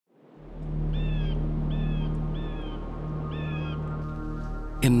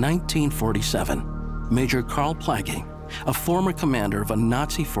In 1947, Major Karl Plagge, a former commander of a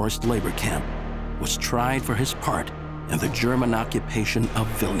Nazi-forced labor camp, was tried for his part in the German occupation of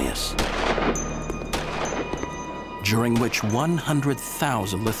Vilnius, during which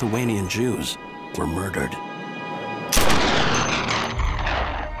 100,000 Lithuanian Jews were murdered.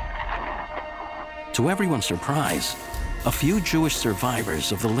 To everyone's surprise, a few Jewish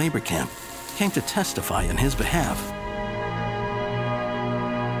survivors of the labor camp came to testify in his behalf.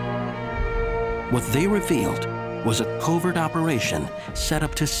 What they revealed was a covert operation set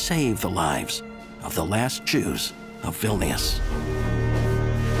up to save the lives of the last Jews of Vilnius.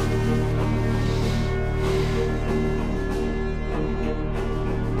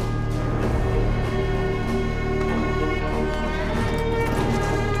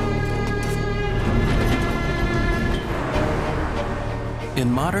 In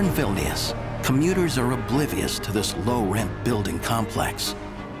modern Vilnius, commuters are oblivious to this low-rent building complex.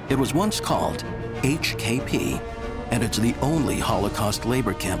 It was once called HKP, and it's the only Holocaust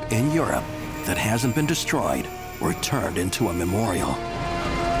labor camp in Europe that hasn't been destroyed or turned into a memorial.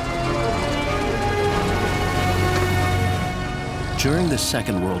 During the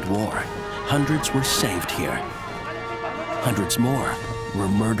Second World War, hundreds were saved here. Hundreds more were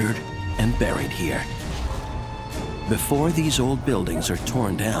murdered and buried here. Before these old buildings are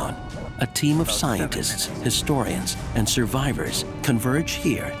torn down, a team of scientists, historians, and survivors converge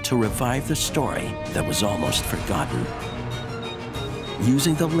here to revive the story that was almost forgotten.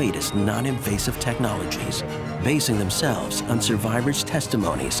 Using the latest non-invasive technologies, basing themselves on survivors'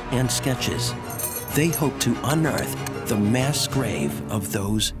 testimonies and sketches, they hope to unearth the mass grave of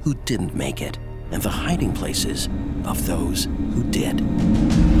those who didn't make it and the hiding places of those who did.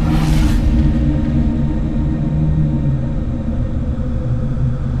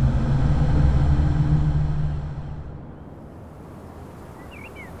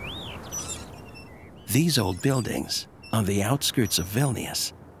 These old buildings on the outskirts of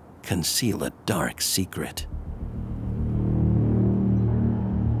Vilnius conceal a dark secret.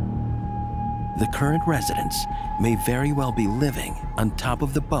 The current residents may very well be living on top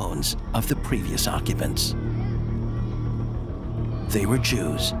of the bones of the previous occupants. They were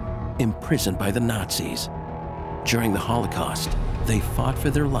Jews, imprisoned by the Nazis. During the Holocaust, they fought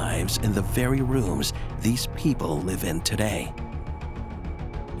for their lives in the very rooms these people live in today.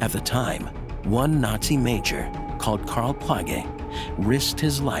 At the time, one Nazi major, called Karl Plagge, risked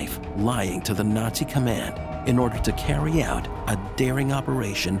his life lying to the Nazi command in order to carry out a daring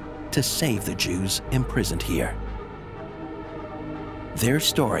operation to save the Jews imprisoned here. Their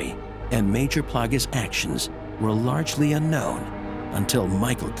story and Major Plagge's actions were largely unknown until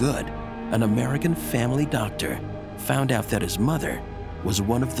Michael Good, an American family doctor, found out that his mother was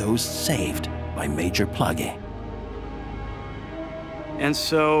one of those saved by Major Plagge. And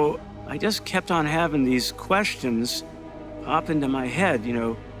so I just kept on having these questions pop into my head, you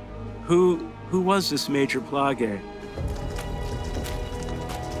know, who was this Major Plagge?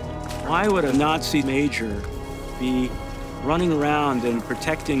 Why would a Nazi major be running around and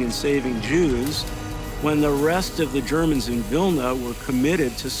protecting and saving Jews when the rest of the Germans in Vilna were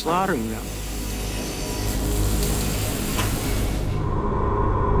committed to slaughtering them?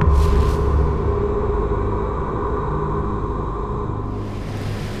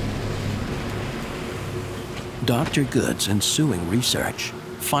 Dr. Good's ensuing research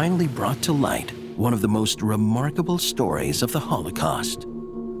finally brought to light one of the most remarkable stories of the Holocaust.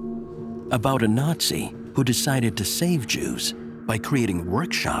 About a Nazi who decided to save Jews by creating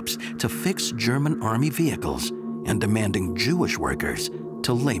workshops to fix German army vehicles and demanding Jewish workers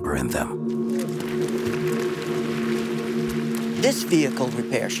to labor in them. This vehicle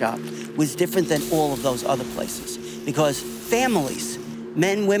repair shop was different than all of those other places because families,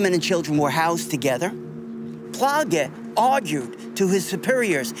 men, women, and children were housed together. Plagge argued to his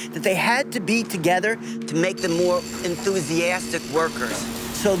superiors that they had to be together to make them more enthusiastic workers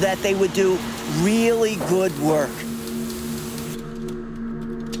so that they would do really good work.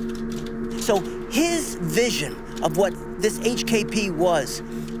 So his vision of what this HKP was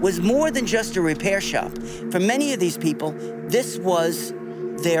more than just a repair shop. For many of these people, this was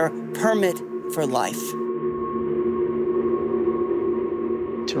their permit for life.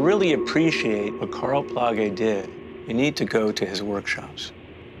 To really appreciate what Karl Plagge did, you need to go to his workshops.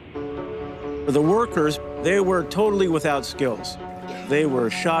 The workers, they were totally without skills. They were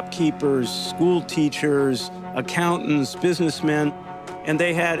shopkeepers, school teachers, accountants, businessmen, and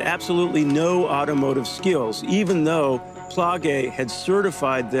they had absolutely no automotive skills, even though Plagge had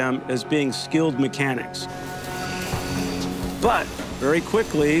certified them as being skilled mechanics. But very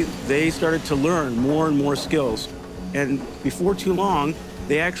quickly, they started to learn more and more skills. And before too long,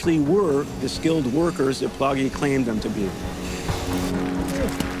 They actually were the skilled workers that Plagge claimed them to be.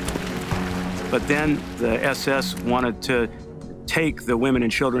 But then the SS wanted to take the women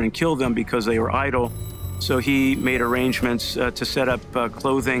and children and kill them because they were idle. So he made arrangements to set up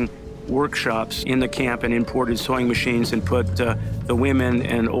clothing workshops in the camp and imported sewing machines and put the women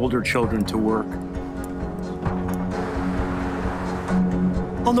and older children to work.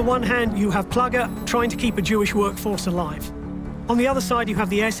 On the one hand, you have Plagge trying to keep a Jewish workforce alive. On the other side, you have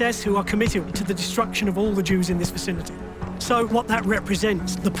the SS, who are committed to the destruction of all the Jews in this vicinity. So what that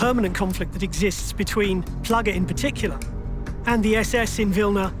represents, the permanent conflict that exists between Plagge in particular and the SS in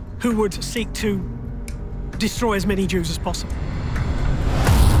Vilna, who would seek to destroy as many Jews as possible.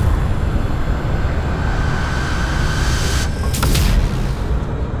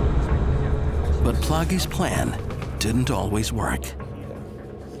 But Plagge's plan didn't always work.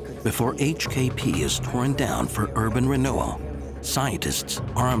 Before HKP is torn down for urban renewal, scientists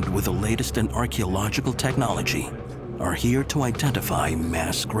armed with the latest in archaeological technology are here to identify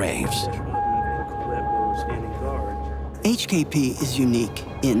mass graves. HKP is unique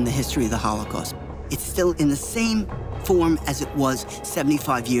in the history of the Holocaust. It's still in the same form as it was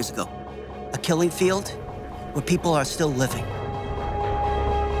 75 years ago. A killing field where people are still living.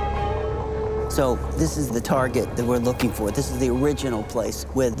 So this is the target that we're looking for. This is the original place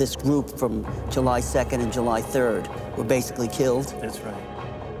where this group from July 2nd and July 3rd were basically killed. That's right.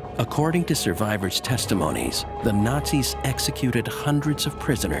 According to survivors' testimonies, the Nazis executed hundreds of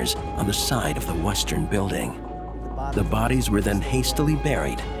prisoners on the side of the western building. The bodies were then hastily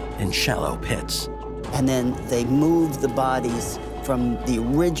buried in shallow pits. And then they moved the bodies from the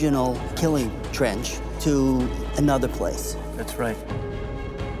original killing trench to another place. That's right.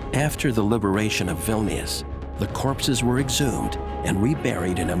 After the liberation of Vilnius, the corpses were exhumed and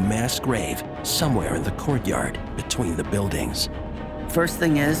reburied in a mass grave somewhere in the courtyard between the buildings. First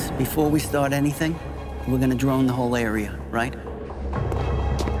thing is, before we start anything, we're gonna drone the whole area, right?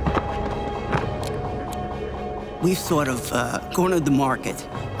 We've sort of cornered the market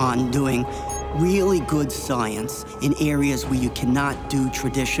on doing really good science in areas where you cannot do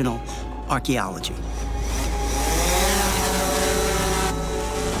traditional archaeology.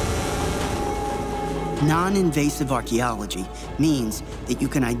 Non-invasive archaeology means that you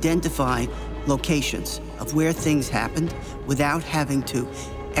can identify locations of where things happened without having to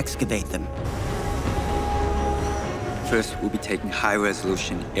excavate them. First, we'll be taking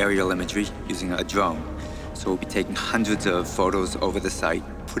high-resolution aerial imagery using a drone. So we'll be taking hundreds of photos over the site,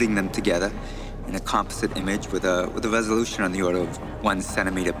 putting them together in a composite image with a resolution on the order of 1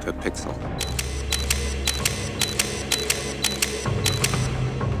 centimeter per pixel.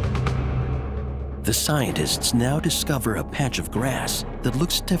 The scientists now discover a patch of grass that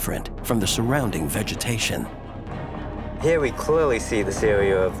looks different from the surrounding vegetation. Here we clearly see this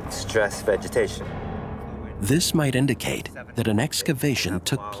area of stressed vegetation. This might indicate that an excavation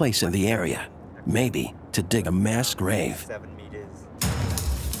took place in the area, maybe to dig a mass grave. 7 meters.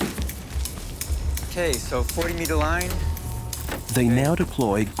 Okay, so 40-meter line. They now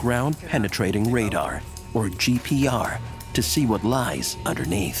deploy ground-penetrating radar, or GPR, to see what lies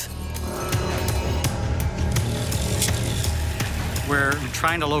underneath. We're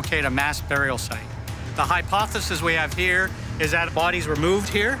trying to locate a mass burial site. The hypothesis we have here is that bodies were moved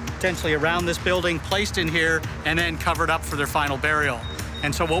here, potentially around this building, placed in here, and then covered up for their final burial.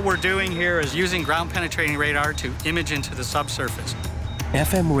 And so what we're doing here is using ground-penetrating radar to image into the subsurface.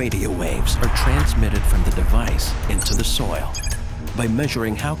 FM radio waves are transmitted from the device into the soil. By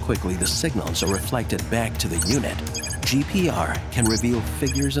measuring how quickly the signals are reflected back to the unit, GPR can reveal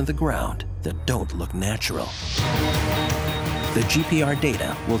figures in the ground that don't look natural. The GPR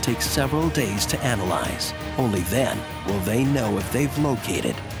data will take several days to analyze. Only then will they know if they've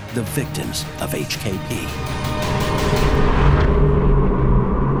located the victims of HKP.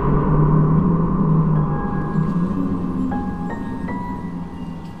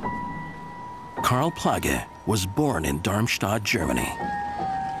 Karl Plagge was born in Darmstadt, Germany.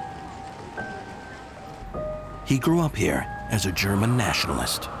 He grew up here as a German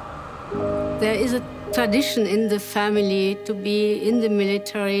nationalist. There is a tradition in the family to be in the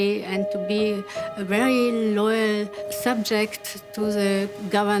military and to be a very loyal subject to the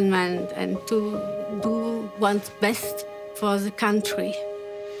government and to do one's best for the country.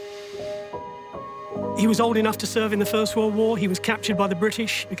 He was old enough to serve in the First World War. He was captured by the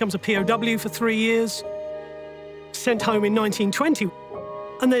British, becomes a POW for 3 years, sent home in 1920.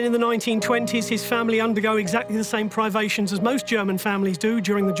 And then in the 1920s, his family undergo exactly the same privations as most German families do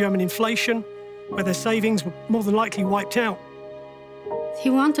during the German inflation, where their savings were more than likely wiped out. He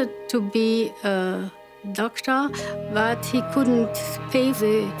wanted to be a doctor, but he couldn't pay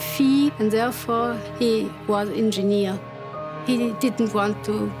the fee, and therefore he was engineer. He didn't want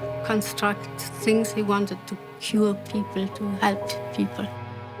to construct things, he wanted to cure people, to help people.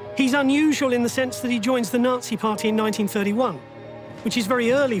 He's unusual in the sense that he joins the Nazi Party in 1931, which is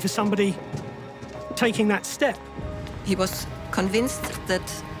very early for somebody taking that step. He was convinced that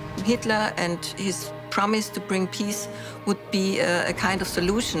Hitler and his promise to bring peace would be a kind of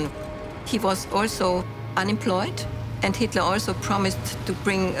solution. He was also unemployed, and Hitler also promised to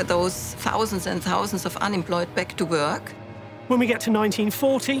bring those thousands and thousands of unemployed back to work. When we get to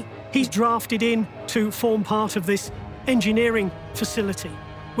 1940, he's drafted in to form part of this engineering facility,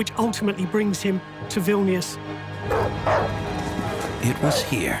 which ultimately brings him to Vilnius. It was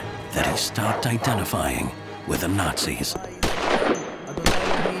here that he stopped identifying with the Nazis.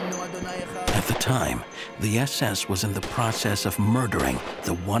 At the time, the SS was in the process of murdering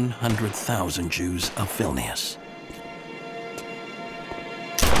the 100,000 Jews of Vilnius.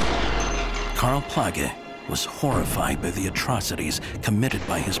 Karl Plagge was horrified by the atrocities committed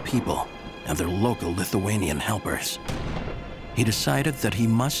by his people and their local Lithuanian helpers. He decided that he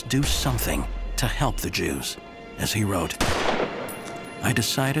must do something to help the Jews. As he wrote, "I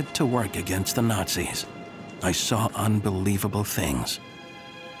decided to work against the Nazis. I saw unbelievable things.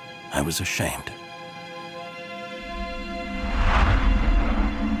 I was ashamed."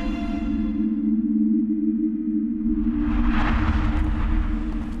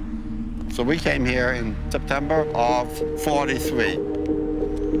 So we came here in September of '43.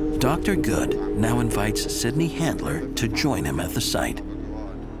 Dr. Good now invites Sidney Handler to join him at the site.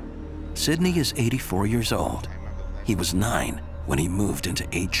 Sidney is 84 years old. He was 9 when he moved into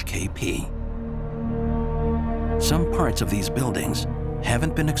HKP. Some parts of these buildings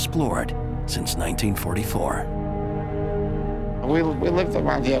haven't been explored since 1944. We lived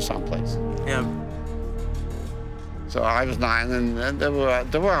around here someplace. Yeah. So I was 9, and there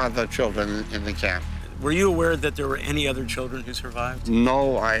were other children in the camp. Were you aware that there were any other children who survived?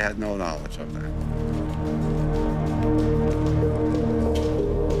 No, I had no knowledge of that.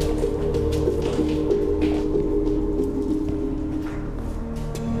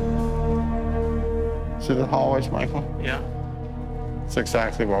 See the hallways, Michael? Yeah. It's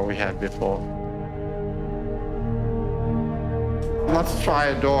exactly what we had before. Let's try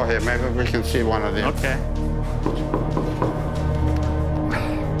a door here. Maybe we can see one of them. Okay.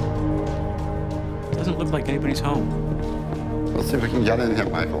 Doesn't look like anybody's home. Let's see if we can get in here,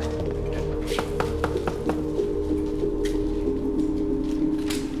 Michael.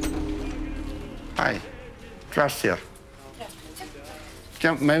 Hi. Trust here.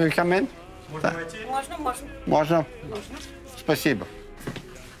 Maybe come in? Можно? Спасибо.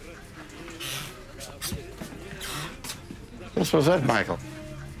 This was it, Michael.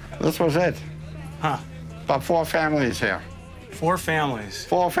 This was it. Huh. About 4 families here. 4 families.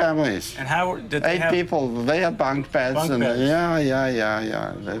 4 families. And how did they 8 have... people. They had bunk beds. Bunk and beds. Yeah.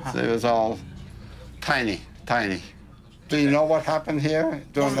 It was all tiny. Do you know what happened here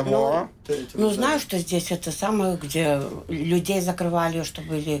during the war? Ну, знаю, что здесь это самое, где людей закрывали, что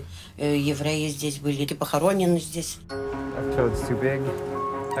были евреи здесь были, похоронены здесь. So it's too big.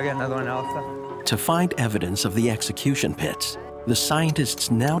 I got another one, Elsa. To find evidence of the execution pits, the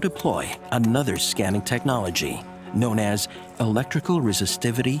scientists now deploy another scanning technology known as electrical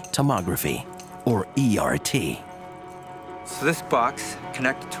resistivity tomography, or ERT. So this box,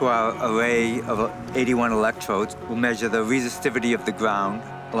 connected to our array of 81 electrodes, will measure the resistivity of the ground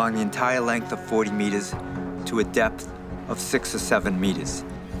along the entire length of 40 meters to a depth of 6 or 7 meters.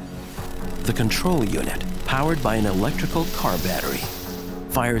 The control unit, powered by an electrical car battery,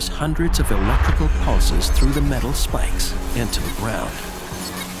 fires hundreds of electrical pulses through the metal spikes into the ground.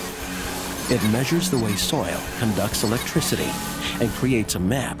 It measures the way soil conducts electricity and creates a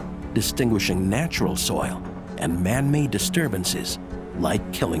map distinguishing natural soil and man-made disturbances like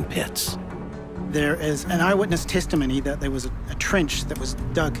killing pits. There is an eyewitness testimony that there was a trench that was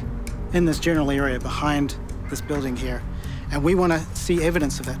dug in this general area behind this building here. And we want to see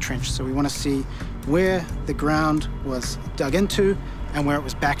evidence of that trench. So we want to see where the ground was dug into and where it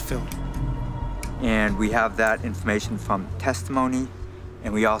was backfilled. And we have that information from testimony,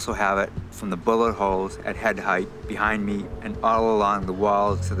 and we also have it from the bullet holes at head height behind me and all along the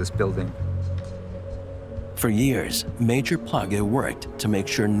walls of this building. For years, Major Plagge worked to make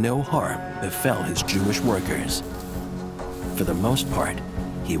sure no harm befell his Jewish workers. For the most part,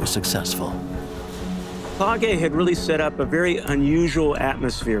 he was successful. Plagge had really set up a very unusual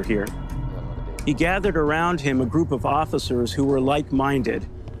atmosphere here. He gathered around him a group of officers who were like-minded,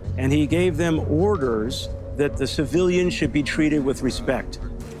 and he gave them orders that the civilians should be treated with respect.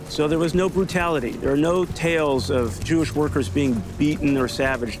 So there was no brutality. There are no tales of Jewish workers being beaten or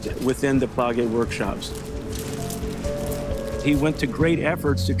savaged within the Plagge workshops. He went to great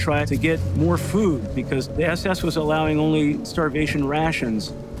efforts to try to get more food because the SS was allowing only starvation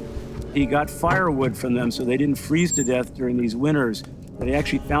rations. He got firewood from them so they didn't freeze to death during these winters. But he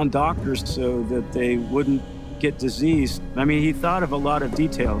actually found doctors so that they wouldn't get disease. I mean, he thought of a lot of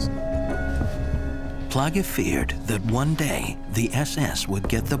details. Plagge feared that one day the SS would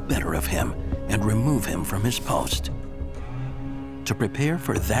get the better of him and remove him from his post. To prepare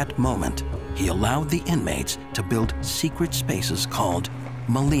for that moment, he allowed the inmates to build secret spaces called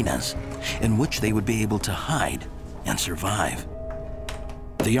malinas, in which they would be able to hide and survive.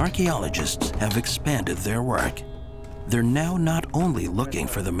 The archaeologists have expanded their work. They're now not only looking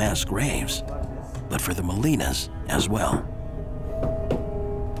for the mass graves, but for the malinas as well.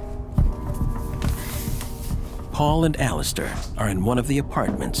 Paul and Alistair are in one of the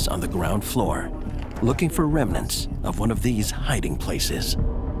apartments on the ground floor, looking for remnants of one of these hiding places.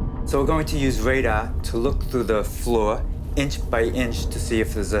 So we're going to use radar to look through the floor, inch by inch, to see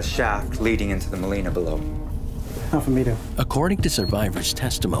if there's a shaft leading into the Malina below. Half a meter. According to survivors'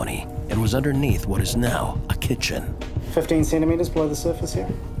 testimony, it was underneath what is now a kitchen. 15 centimeters below the surface here.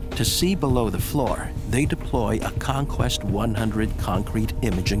 To see below the floor, they deploy a Conquest 100 concrete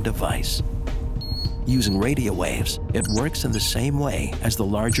imaging device. Using radio waves, it works in the same way as the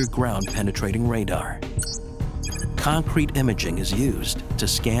larger ground-penetrating radar. Concrete imaging is used to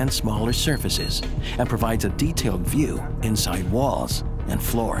scan smaller surfaces and provides a detailed view inside walls and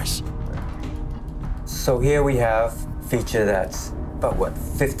floors. So here we have a feature that's about, what,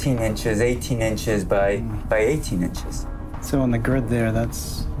 15 inches, 18 inches by 18 inches. So on the grid there,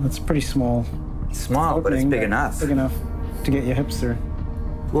 that's pretty small. Small, but it's big enough. Big enough to get your hips through.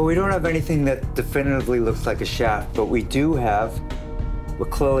 Well, we don't have anything that definitively looks like a shaft, but we do have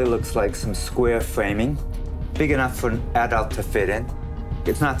what clearly looks like some square framing, big enough for an adult to fit in.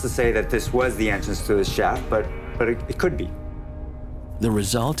 It's not to say that this was the entrance to the shaft, but it could be. The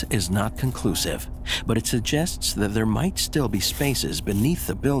result is not conclusive, but it suggests that there might still be spaces beneath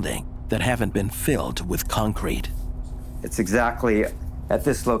the building that haven't been filled with concrete. It's exactly at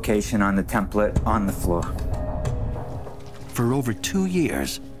this location on the template on the floor. For over 2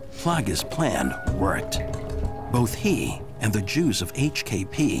 years, Plagge's plan worked. Both he and the Jews of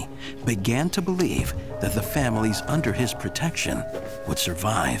HKP began to believe that the families under his protection would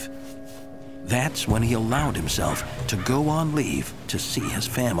survive. That's when he allowed himself to go on leave to see his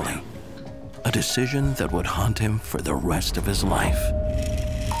family, a decision that would haunt him for the rest of his life.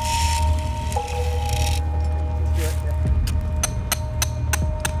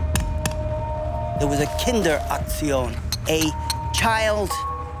 There was a Kinderaktion, a child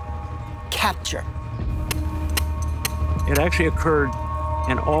capture. It actually occurred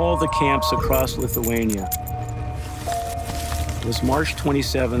in all the camps across Lithuania. It was March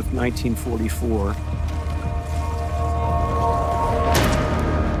 27th, 1944.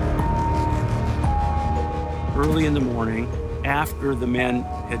 Early in the morning, after the men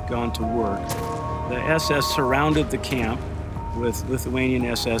had gone to work, the SS surrounded the camp with Lithuanian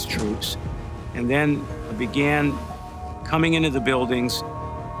SS troops and then began coming into the buildings,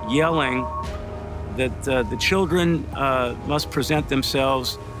 yelling that the children must present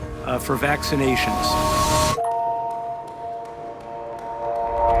themselves for vaccinations.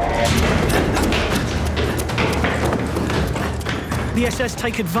 The SS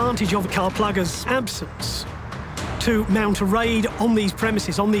take advantage of Karl Plagge's absence to mount a raid on these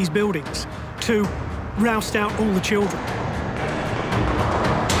premises, on these buildings, to roust out all the children.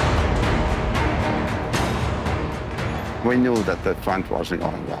 We knew that the front wasn't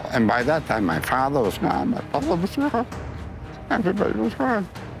going well. And by that time, my father was gone, my brother was gone, everybody was gone.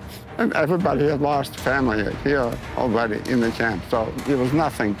 And everybody had lost family here already in the camp. So there was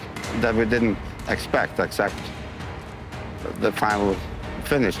nothing that we didn't expect except the final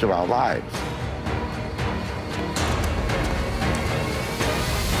finish to our lives.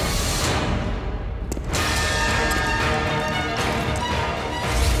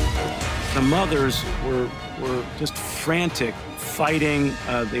 The mothers were just frantic, fighting.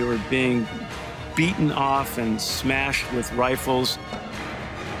 They were being beaten off and smashed with rifles.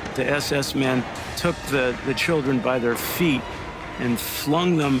 The SS men took the children by their feet and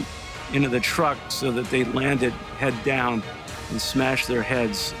flung them into the truck so that they landed head down and smashed their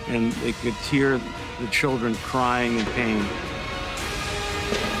heads, and they could hear the children crying in pain.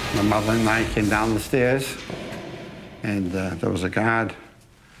 My mother and I came down the stairs, and there was a guard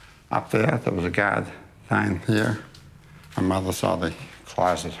up there. There was a guard down here. My mother saw the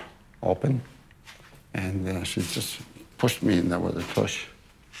closet open, and she just pushed me in there with a push.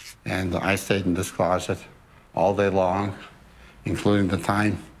 And I stayed in this closet all day long, including the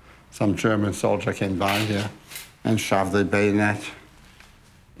time some German soldier came by here and shoved the bayonet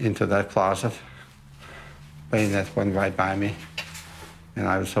into that closet. Bayonet went right by me, and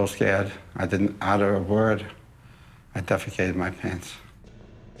I was so scared, I didn't utter a word. I defecated my pants.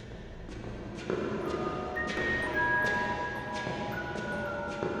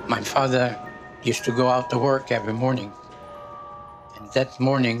 My father used to go out to work every morning. And that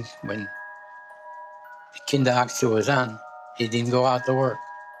morning, when the Kinderaktion was on, he didn't go out to work.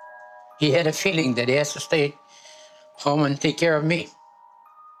 He had a feeling that he has to stay home and take care of me.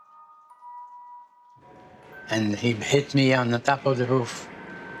 And he hit me on the top of the roof.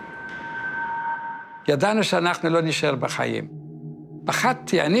 ידענו שאנחנו לא נשאר בחיים.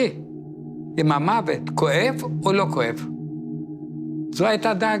 פחדתי אני אם המוות כואב או לא כואב. זו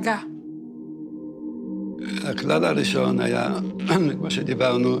הייתה דאגה. הכלל הראשון היה, כמו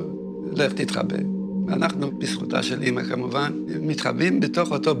שדיברנו, לך תתחבא. ואנחנו, בזכותה של אמא כמובן, מתחבאים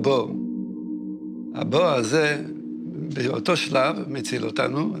בתוך אותו בור. הבור הזה, באותו שלב, מציל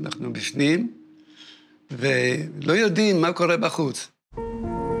אותנו, אנחנו בפנים, ולא יודעים מה קורה בחוץ.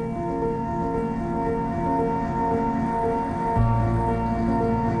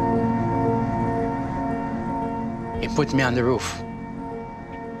 He put me on the roof,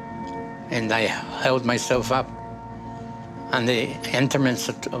 and I held myself up on the entrance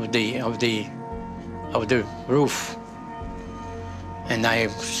of the roof, and I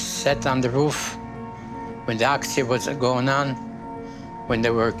sat on the roof when the action was going on, when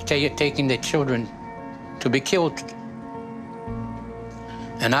they were taking the children to be killed,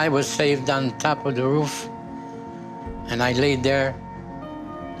 and I was saved on top of the roof, and I laid there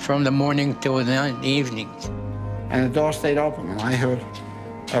from the morning till the evening. And the door stayed open, and I heard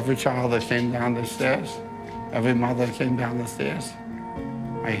every child that came down the stairs, every mother that came down the stairs,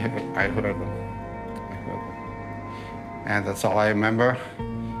 I heard them. And that's all I remember,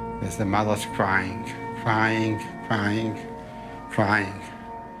 is the mothers crying, crying, crying, crying,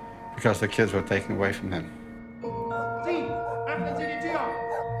 because the kids were taken away from them.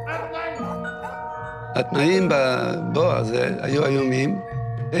 התנאים בבור הזה היו איומים.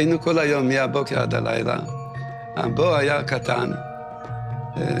 היינו כל היום מהבוקר עד הלילה. הבור היה קטן,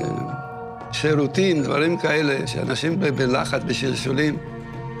 שירותים, דברים כאלה, שאנשים בלחץ, בשלשולים,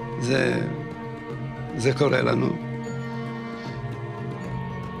 זה קורה לנו.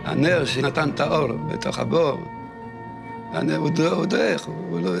 הנר שנתן את האור בתוך הבור, הוא דרך,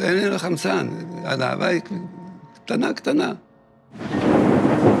 אין לו חמצן, הלהבה היא קטנה, קטנה.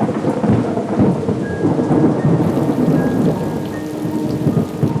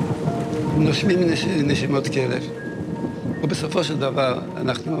 נושמים נשימות כלב. ובסופו של דבר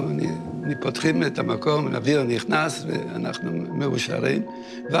אנחנו פותחים את המקום, האוויר נכנס ואנחנו מאושרים,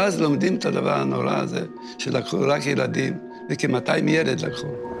 ואז לומדים את הדבר הנורא הזה, שלקחו רק ילדים, וכ-200 ילד לקחו.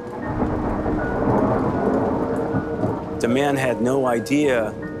 The men had no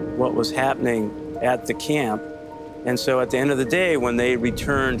idea what was happening at the camp, and so at the end of the day, when they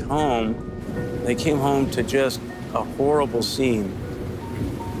returned home, they came home to just a horrible scene.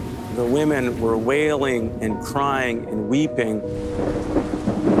 The women were wailing and crying and weeping.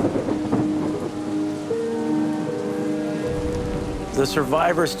 The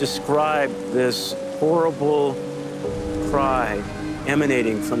survivors described this horrible cry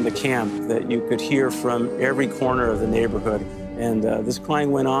emanating from the camp that you could hear from every corner of the neighborhood. And this crying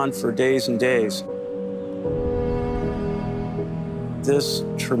went on for days and days. This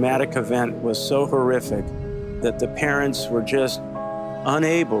traumatic event was so horrific that the parents were just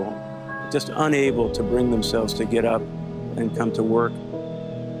unable to bring themselves to get up and come to work.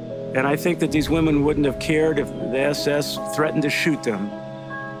 And I think that these women wouldn't have cared if the SS threatened to shoot them.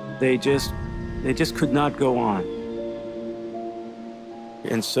 They just could not go on.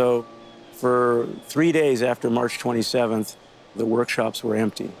 And so for 3 days after March 27th, the workshops were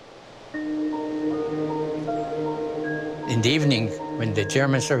empty. In the evening, when the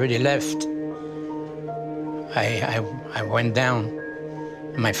Germans already left, I went down.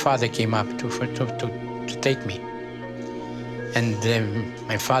 My father came up to take me. And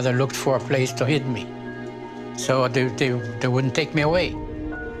my father looked for a place to hide me. So they wouldn't take me away.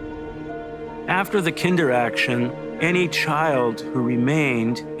 After the Kinderaktion, any child who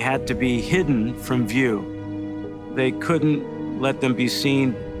remained had to be hidden from view. They couldn't let them be seen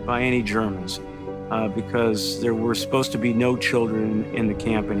by any Germans because there were supposed to be no children in the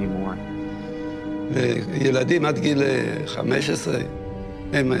camp anymore. ילדים עד גיל 15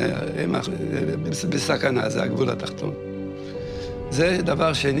 הם בסכנה, זה הגבול התחתון. זה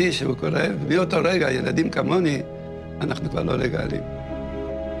דבר שני שהוא קורה, מאותו רגע ילדים כמוני, אנחנו כבר לא לגאלים.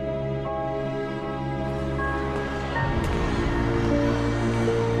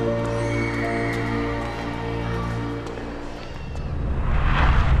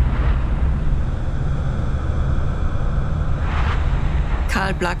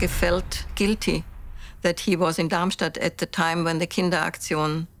 Karl Plagge felt guilty that he was in Darmstadt at the time when the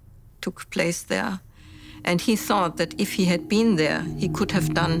Kinderaktion took place there. And he thought that if he had been there, he could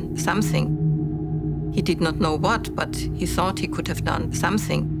have done something. He did not know what, but he thought he could have done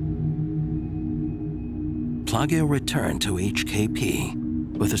something. Plagge returned to HKP,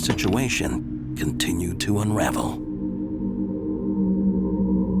 but the situation continued to unravel.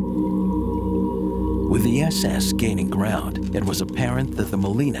 With the SS gaining ground, it was apparent that the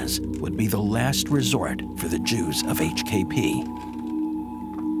Molinas would be the last resort for the Jews of HKP.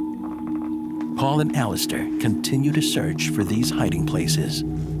 Paul and Alistair continue to search for these hiding places.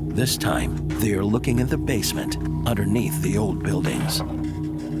 This time, they are looking in the basement underneath the old buildings.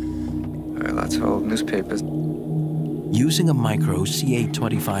 Lots of old newspapers. Using a micro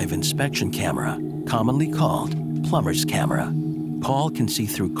C825 inspection camera, commonly called plumber's camera, Paul can see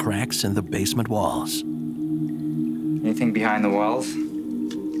through cracks in the basement walls. Anything behind the walls?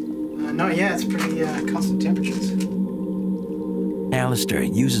 Not yet. It's pretty constant temperatures. Alistair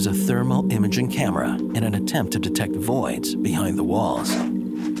uses a thermal imaging camera in an attempt to detect voids behind the walls.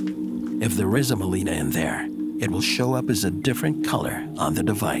 If there is a Molina in there, it will show up as a different color on the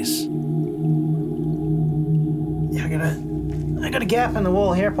device. Yeah, I got a gap in the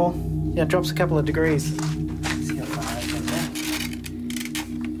wall here, Paul. Yeah, it drops a couple of degrees. See how far I can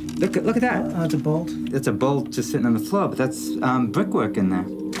Look at that. Oh, it's a bolt. It's a bolt just sitting on the floor, but that's brickwork in there.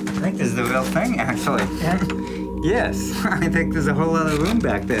 I think this is the real thing, actually. Yeah? Yes, I think there's a whole other room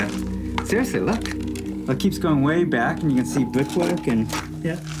back there. Seriously, look. It keeps going way back, and you can see brickwork and...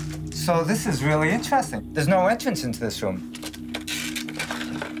 Yeah. So this is really interesting. There's no entrance into this room.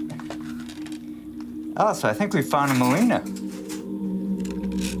 Oh, so I think we found a Molina.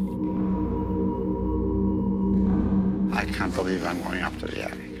 I can't believe I'm going up to the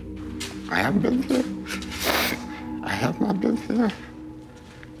attic. I haven't been here. I have not been here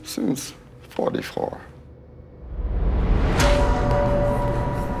since '44.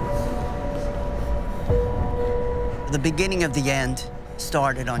 The beginning of the end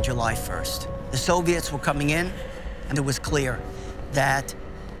started on July 1st. The Soviets were coming in, and it was clear that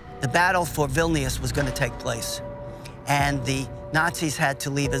the battle for Vilnius was going to take place, and the Nazis had to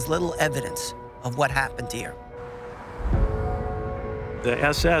leave as little evidence of what happened here. The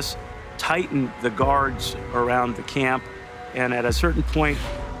SS tightened the guards around the camp, and at a certain point,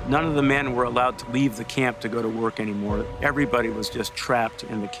 none of the men were allowed to leave the camp to go to work anymore. Everybody was just trapped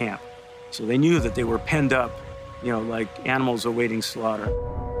in the camp. So they knew that they were penned up, you know, like animals awaiting slaughter.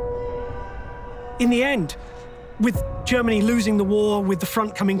 In the end, with Germany losing the war, with the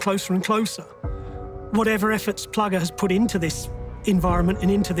front coming closer and closer, whatever efforts Plagge has put into this environment and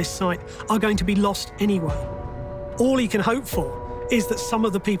into this site are going to be lost anyway. All he can hope for is that some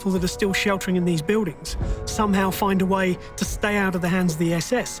of the people that are still sheltering in these buildings somehow find a way to stay out of the hands of the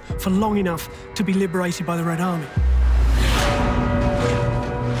SS for long enough to be liberated by the Red Army.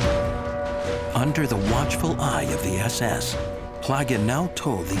 Under the watchful eye of the SS, Plagge now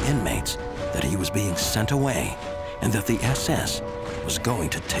told the inmates that he was being sent away and that the SS was going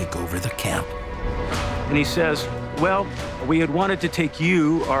to take over the camp. And he says, well, we had wanted to take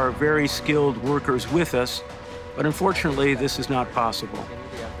you, our very skilled workers, with us, but unfortunately, this is not possible.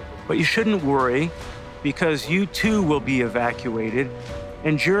 But you shouldn't worry, because you too will be evacuated,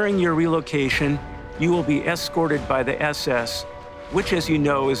 and during your relocation, you will be escorted by the SS, which, as you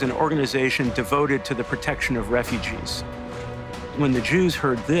know, is an organization devoted to the protection of refugees. When the Jews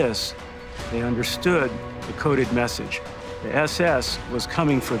heard this, they understood the coded message. The SS was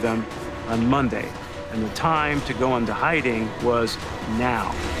coming for them on Monday, and the time to go into hiding was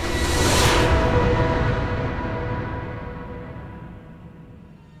now.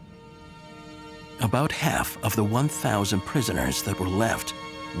 About half of the 1,000 prisoners that were left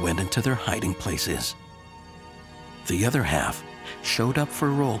went into their hiding places. The other half showed up for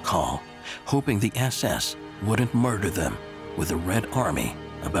roll call, hoping the SS wouldn't murder them with the Red Army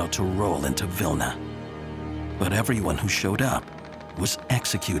about to roll into Vilna. But everyone who showed up was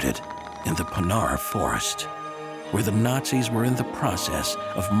executed in the Ponar forest, where the Nazis were in the process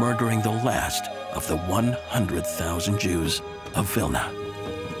of murdering the last of the 100,000 Jews of Vilna.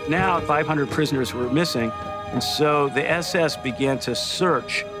 Now 500 prisoners were missing, and so the SS began to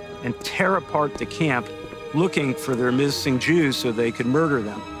search and tear apart the camp, looking for their missing Jews so they could murder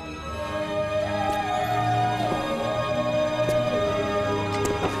them.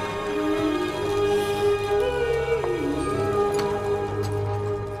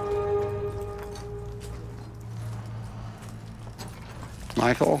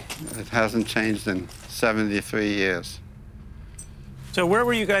 Michael, it hasn't changed in 73 years. So where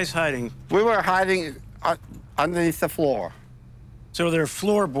were you guys hiding? We were hiding underneath the floor. So there are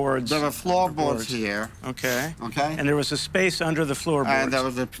floorboards. There were floorboards here. Okay. Okay. And there was a space under the floorboards. And there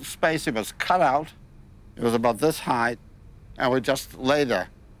was a space, it was cut out. It was about this height, and we just lay there.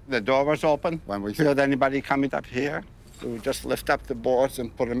 The door was open. When we heard anybody coming up here, we would just lift up the boards and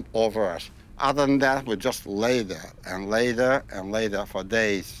put them over us. Other than that, we just lay there and lay there and lay there for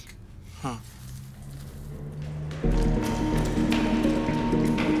days. Huh.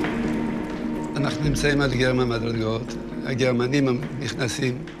 אנחנו נמצאים על גרם המדרגות, הגרמנים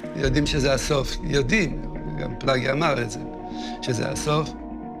נכנסים, יודעים שזה הסוף, יודעים, גם פלאגה אמר את זה, שזה הסוף.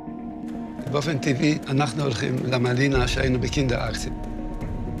 באופן טבעי, אנחנו הולכים למלינה שהיינו בקינדר אקסים.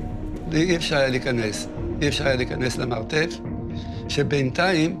 אי אפשר היה להיכנס, אי אפשר היה להיכנס למרתף,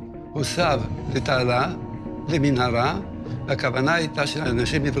 שבינתיים הוסב לתעלה, למנהרה, והכוונה הייתה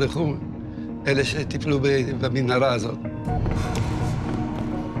שאנשים יברחו, אלה שטיפלו במנהרה הזאת.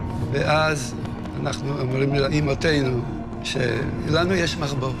 ואז אנחנו אומרים לאמותינו שלנו יש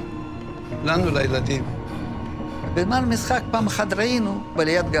מחבוא, לנו לילדים. בזמן משחק פעם אחת ראינו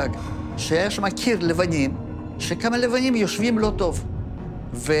בליד גג, שהיה שם קיר לבנים, שכמה לבנים יושבים לא טוב.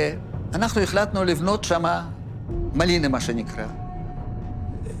 ואנחנו החלטנו לבנות שם מלינה, מה שנקרא.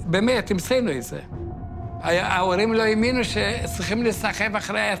 באמת, המצאנו את זה. ההורים לא האמינו שצריכים לסחב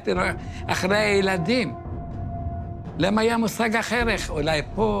אחרי הילדים. להם היה מושג אחר, אולי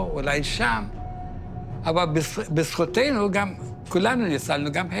פה, אולי שם. אבל בזכותנו גם, כולנו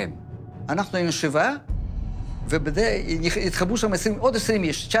ניצלנו, גם הם. אנחנו היינו 7, והתחברו שם עוד 20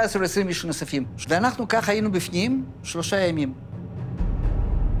 איש, 19 או 20 איש נוספים. ואנחנו ככה היינו בפנים 3 ימים.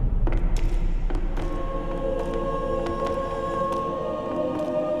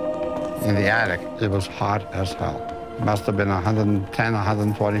 In the attic, it was hot as hell. It must have been 110,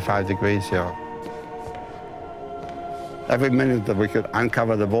 145 degrees here. Every minute that we could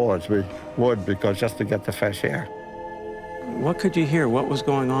uncover the boards, we would, because just to get the fresh air. What could you hear? What was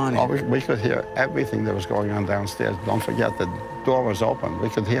going on here? Oh, we could hear everything that was going on downstairs. Don't forget, the door was open. We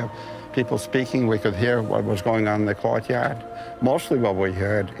could hear people speaking. We could hear what was going on in the courtyard. Mostly what we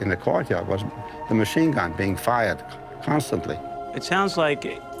heard in the courtyard was the machine gun being fired constantly. It sounds like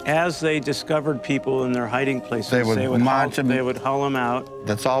as they discovered people in their hiding places, they would haul them out.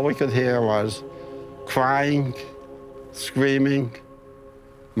 That's all we could hear was crying, screaming,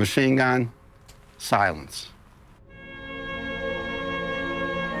 machine gun, silence.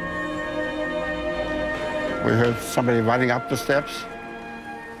 We heard somebody running up the steps.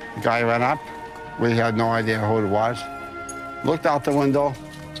 The guy ran up. We had no idea who it was. Looked out the window,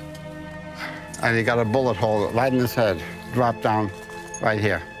 and he got a bullet hole right in his head, dropped down right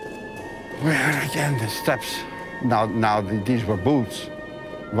here. We heard again the steps. Now these were boots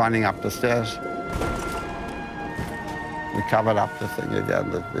running up the stairs. We covered up the thing again,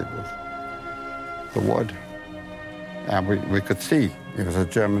 the wood. And we could see it was a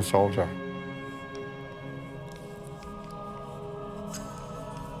German soldier.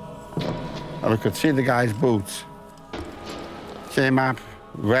 And we could see the guy's boots. Came up,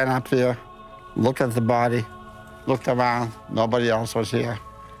 ran up there, looked at the body, looked around, nobody else was here,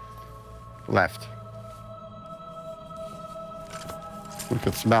 left. We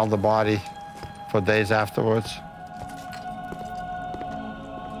could smell the body for days afterwards.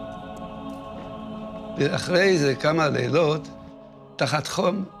 ואחרי זה כמה לילות, תחת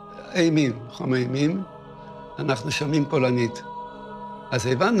חום אימים, אנחנו שומעים פולנית. אז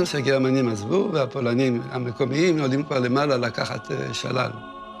הבנו שהגרמנים עזבו, והפולנים המקומיים עולים כבר למעלה לקחת שלל.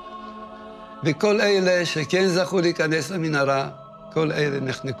 וכל אלה שכן זכו להיכנס למנהרה, כל אלה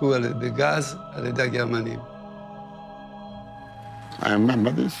נחנקו בגז על ידי הגרמנים. I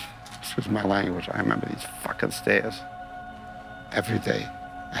remember this. Excuse my language. I remember these fucking stairs. Every day.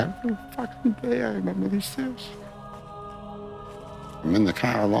 Every fucking day I remember these stairs. I'm in the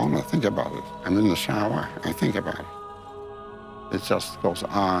car alone, I think about it. I'm in the shower, I think about it. It just goes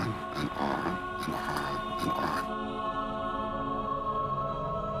on and on and on and on.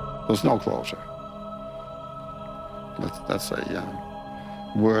 There's no closure. That's a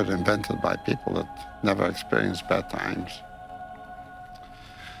word invented by people that never experienced bad times.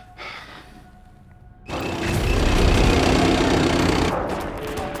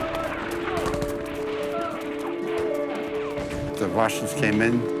 The Russians came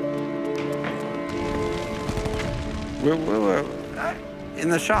in. We were in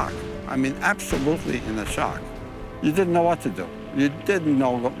the shock. I mean, absolutely in the shock. You didn't know what to do. You didn't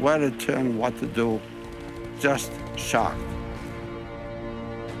know where to turn, what to do. Just shocked.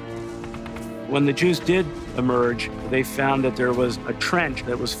 When the Jews did emerge, they found that there was a trench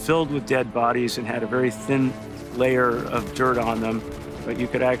that was filled with dead bodies and had a very thin layer of dirt on them. but you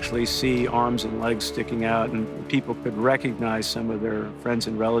could actually see arms and legs sticking out, and people could recognize some of their friends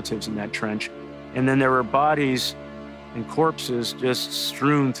and relatives in that trench. And then there were bodies and corpses just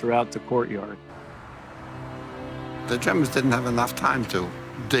strewn throughout the courtyard. The Germans didn't have enough time to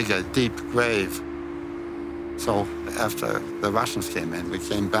dig a deep grave. So after the Russians came in, we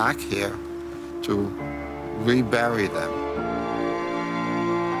came back here to rebury them.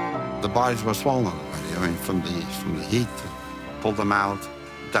 The bodies were swollen already. I mean, from the heat, pulled them out,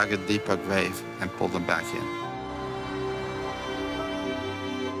 dug a deeper grave, and pulled them back in.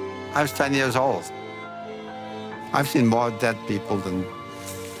 I was 10 years old. I've seen more dead people than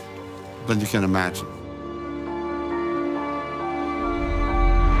you can imagine.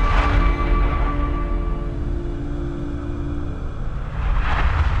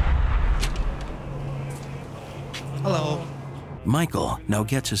 Hello. Michael now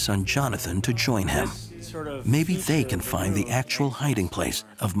gets his son Jonathan to join him. Maybe they can find the actual hiding place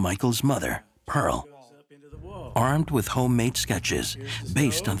of Michael's mother, Pearl. Armed with homemade sketches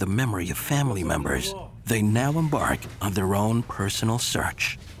based on the memory of family members, they now embark on their own personal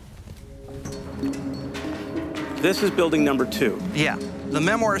search. This is building number 2. Yeah. The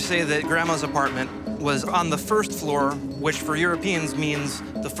memoirs say that Grandma's apartment was on the first floor, which for Europeans means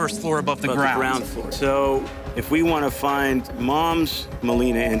the first floor above the ground. The ground floor. So if we want to find Mom's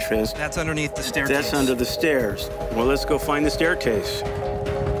Melina interest, that's underneath the staircase. That's under the stairs. Well, let's go find the staircase.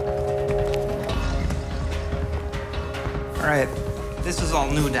 All right, this is all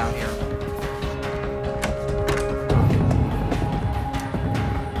new down here.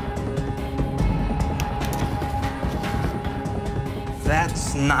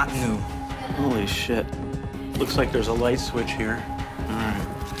 That's not new. Holy shit. Looks like there's a light switch here. All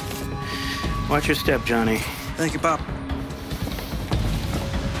right. Watch your step, Johnny. Thank you, Pop.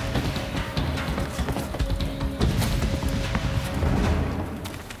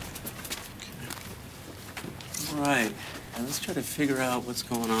 All right. Now let's try to figure out what's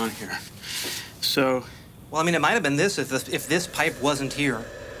going on here. So... Well, I mean, it might have been this if this pipe wasn't here.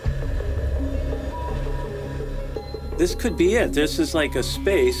 This could be it. This is like a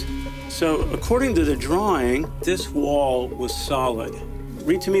space. So according to the drawing, this wall was solid.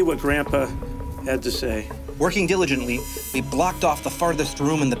 Read to me what Grandpa had to say. Working diligently, we blocked off the farthest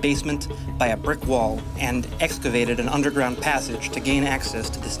room in the basement by a brick wall and excavated an underground passage to gain access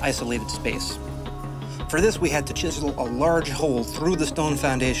to this isolated space. For this, we had to chisel a large hole through the stone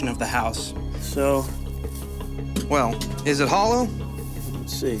foundation of the house. So? Well, is it hollow?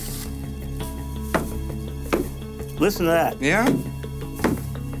 Let's see. Listen to that. Yeah?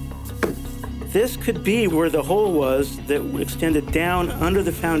 This could be where the hole was that extended down under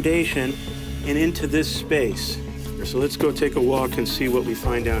the foundation and into this space. So let's go take a walk and see what we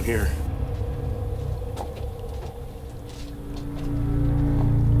find down here.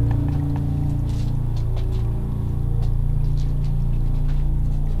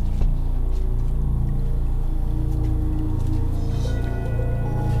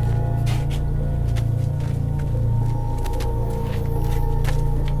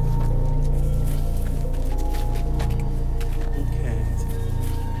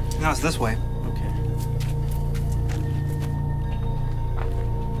 Now it's this way. Okay.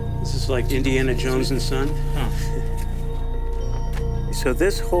 This is like Indiana Jones and Son. Huh. So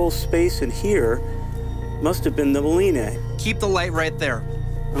this whole space in here must have been the Melina. Keep the light right there.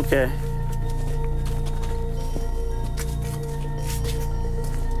 Okay.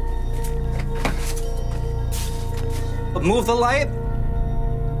 Move the light.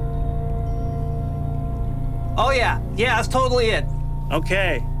 Oh, yeah. Yeah, that's totally it.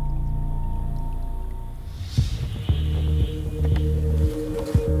 Okay.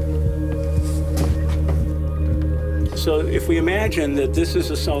 So if we imagine that this is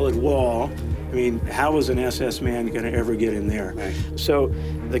a solid wall, I mean, how was an SS man going to ever get in there? Right. So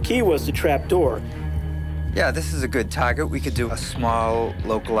the key was the trap door. Yeah, this is a good target. We could do a small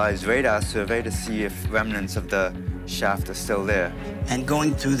localized radar survey to see if remnants of the shaft are still there. And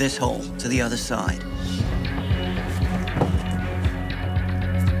going through this hole to the other side.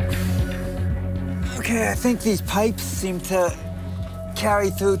 Okay, I think these pipes seem to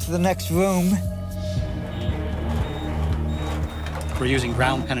carry through to the next room. We're using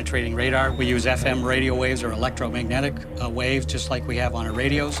ground-penetrating radar. We use FM radio waves or electromagnetic waves, just like we have on our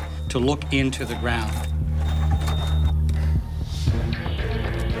radios, to look into the ground.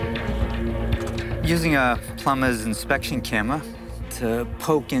 Using a plumber's inspection camera to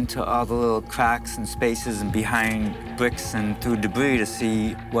poke into all the little cracks and spaces and behind bricks and through debris to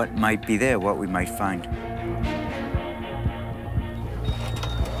see what might be there, what we might find.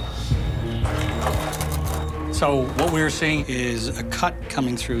 So what we're seeing is a cut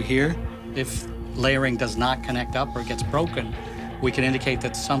coming through here. If layering does not connect up or gets broken, we can indicate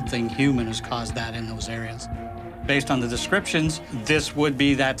that something human has caused that in those areas. Based on the descriptions, this would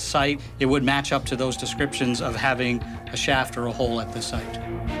be that site. It would match up to those descriptions of having a shaft or a hole at this site.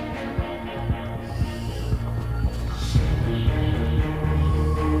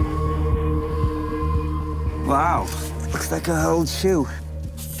 Wow, looks like an old shoe.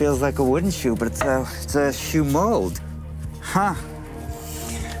 Feels like a wooden shoe, but it's a shoe mold. Huh.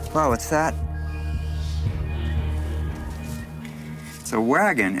 Wow, what's that? It's a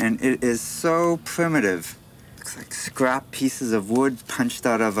wagon, and it is so primitive. Looks like scrap pieces of wood punched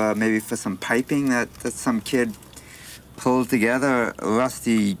out of maybe for some piping that some kid pulled together, a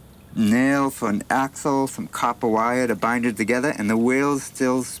rusty nail for an axle, some copper wire to bind it together, and the wheels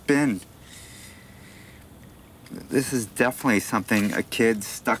still spin. This is definitely something a kid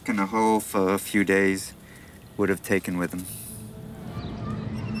stuck in a hole for a few days would have taken with him.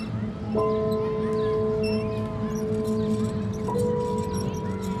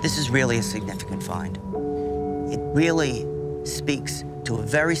 This is really a significant find. It really speaks to a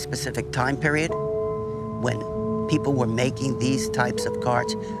very specific time period when people were making these types of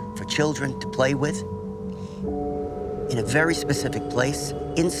carts for children to play with in a very specific place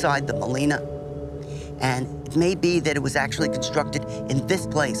inside the Molina. And it may be that it was actually constructed in this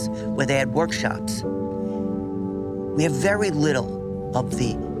place where they had workshops. We have very little of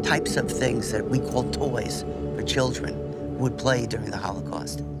the types of things that we call toys for children who would play during the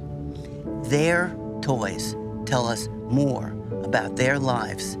Holocaust. Their toys tell us more about their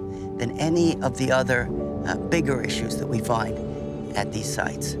lives than any of the other bigger issues that we find at these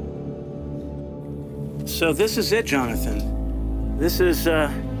sites. So this is it, Jonathan. This is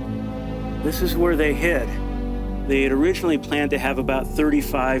where they hid. They had originally planned to have about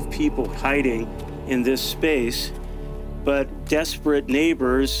 35 people hiding in this space, but desperate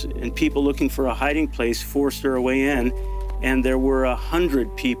neighbors and people looking for a hiding place forced their way in, and there were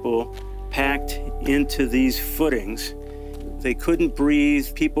 100 people packed into these footings. They couldn't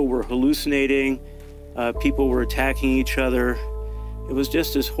breathe, people were hallucinating, people were attacking each other. It was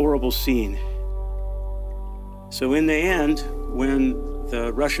just this horrible scene. So in the end, when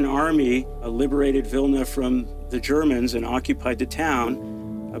the Russian army liberated Vilna from the Germans and occupied the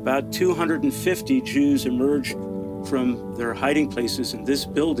town, about 250 Jews emerged from their hiding places in this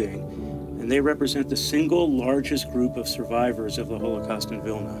building, and they represent the single largest group of survivors of the Holocaust in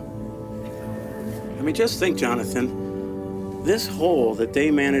Vilna. I mean, just think, Jonathan, this hole that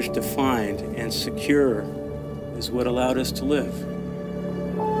they managed to find and secure is what allowed us to live.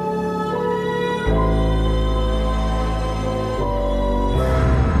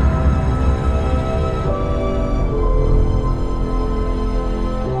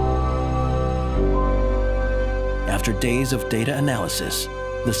 After days of data analysis,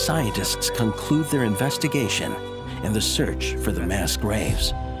 the scientists conclude their investigation and the search for the mass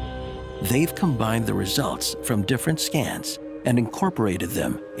graves. They've combined the results from different scans and incorporated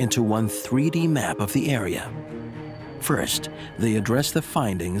them into one 3D map of the area. First, they address the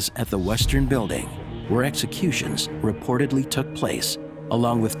findings at the Western Building, where executions reportedly took place,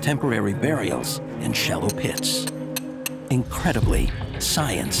 along with temporary burials in shallow pits. Incredibly,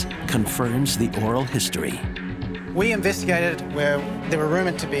 science confirms the oral history. We investigated where there were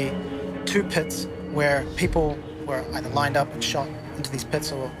rumored to be 2 pits where people were either lined up and shot into these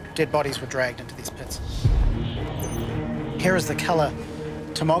pits or dead bodies were dragged into these pits. Here is the color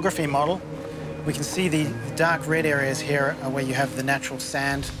tomography model. We can see the dark red areas here are where you have the natural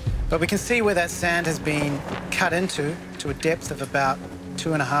sand, but we can see where that sand has been cut into to a depth of about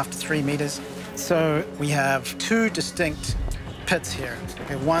 2.5 to 3 meters. So we have 2 distinct pits here.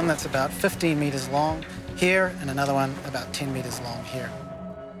 We have one that's about 15 meters long here and another one about 10 meters long here.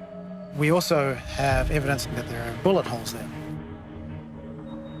 We also have evidence that there are bullet holes there.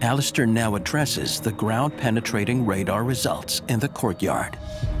 Alistair now addresses the ground-penetrating radar results in the courtyard,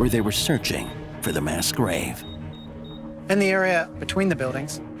 where they were searching for the mass grave. In the area between the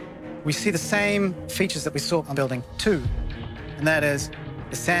buildings, we see the same features that we saw on Building 2, and that is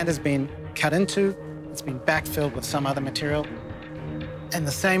the sand has been cut into, it's been backfilled with some other material. In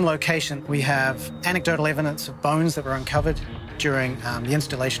the same location, we have anecdotal evidence of bones that were uncovered during the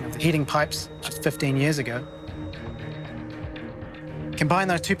installation of the heating pipes just 15 years ago. Combine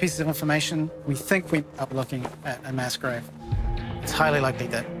those 2 pieces of information, we think we are looking at a mass grave. It's highly likely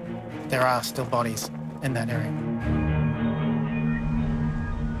that there are still bodies in that area.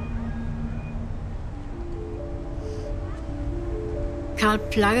 Karl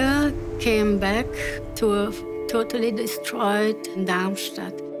Plagge came back to a totally destroyed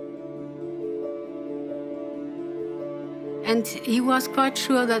Darmstadt. And he was quite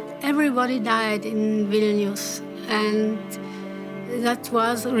sure that everybody died in Vilnius. And that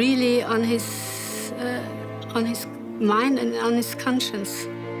was really on his mind and on his conscience.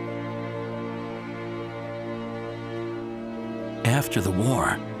 After the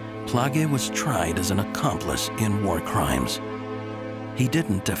war, Plagge was tried as an accomplice in war crimes. He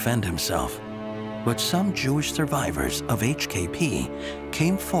didn't defend himself, but some Jewish survivors of HKP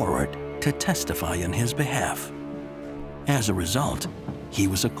came forward to testify in his behalf. As a result, he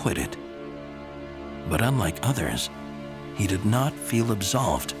was acquitted. But unlike others, he did not feel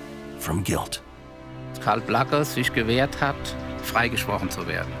absolved from guilt. Karl Plagge sich gewehrt hat, freigesprochen zu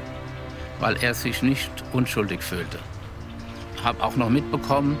werden, weil er sich nicht unschuldig fühlte. Ich habe auch noch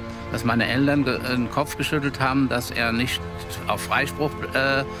mitbekommen, dass meine Eltern den Kopf geschüttelt haben, dass er nicht auf Freispruch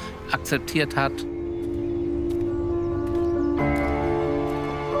akzeptiert hat.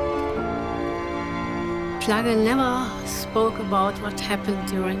 Plagge never spoke about what happened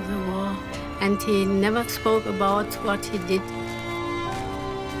during the war, and he never spoke about what he did.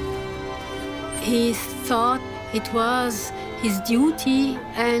 He thought it was his duty,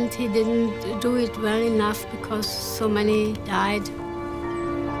 and he didn't do it well enough because so many died.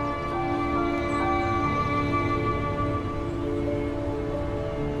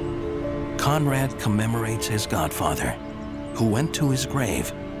 Conrad commemorates his godfather, who went to his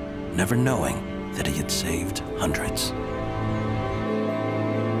grave, never knowing that he had saved hundreds.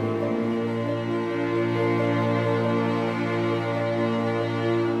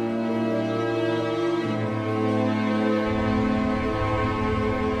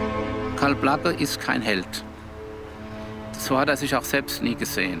 Karl Plagge ist kein Held. So hat er sich auch selbst nie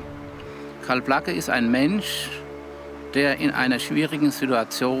gesehen. Karl Plagge ist ein Mensch, der in einer schwierigen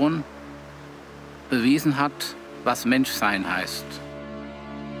Situation bewiesen hat, was Menschsein heißt.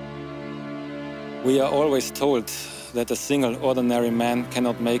 We are always told that a single ordinary man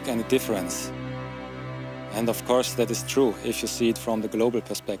cannot make any difference. And of course that is true if you see it from the global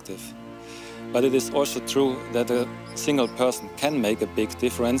perspective. But it is also true that a single person can make a big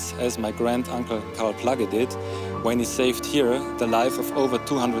difference, as my grand-uncle Karl Plagge did when he saved here the life of over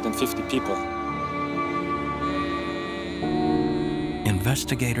 250 people.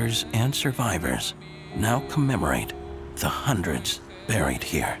 Investigators and survivors now commemorate the hundreds buried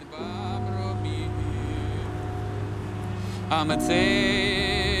here. I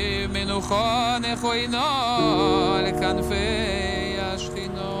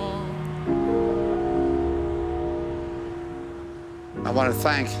want to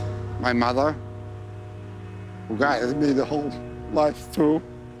thank my mother, who guided me the whole life through.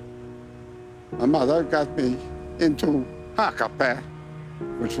 My mother got me into Holocaust,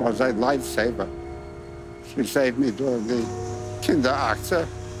 which was a lifesaver. She saved me during the Kinderakte.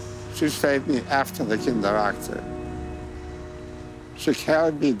 She saved me after the Kinderakte. She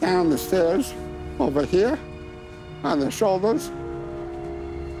carried me down the stairs over here on the shoulders.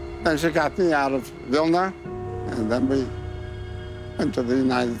 Then she got me out of Vilna, and then we went to the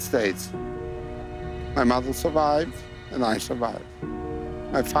United States. My mother survived, and I survived.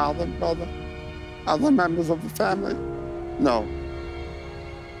 My father, brother, other members of the family, no.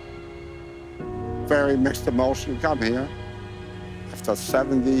 Very mixed emotion come here after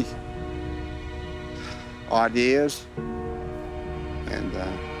 70 odd years. And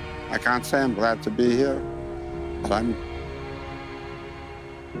I can't say I'm glad to be here, but I'm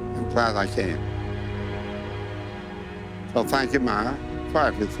glad I came. So thank you, Ma, for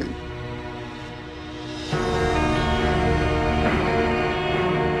everything.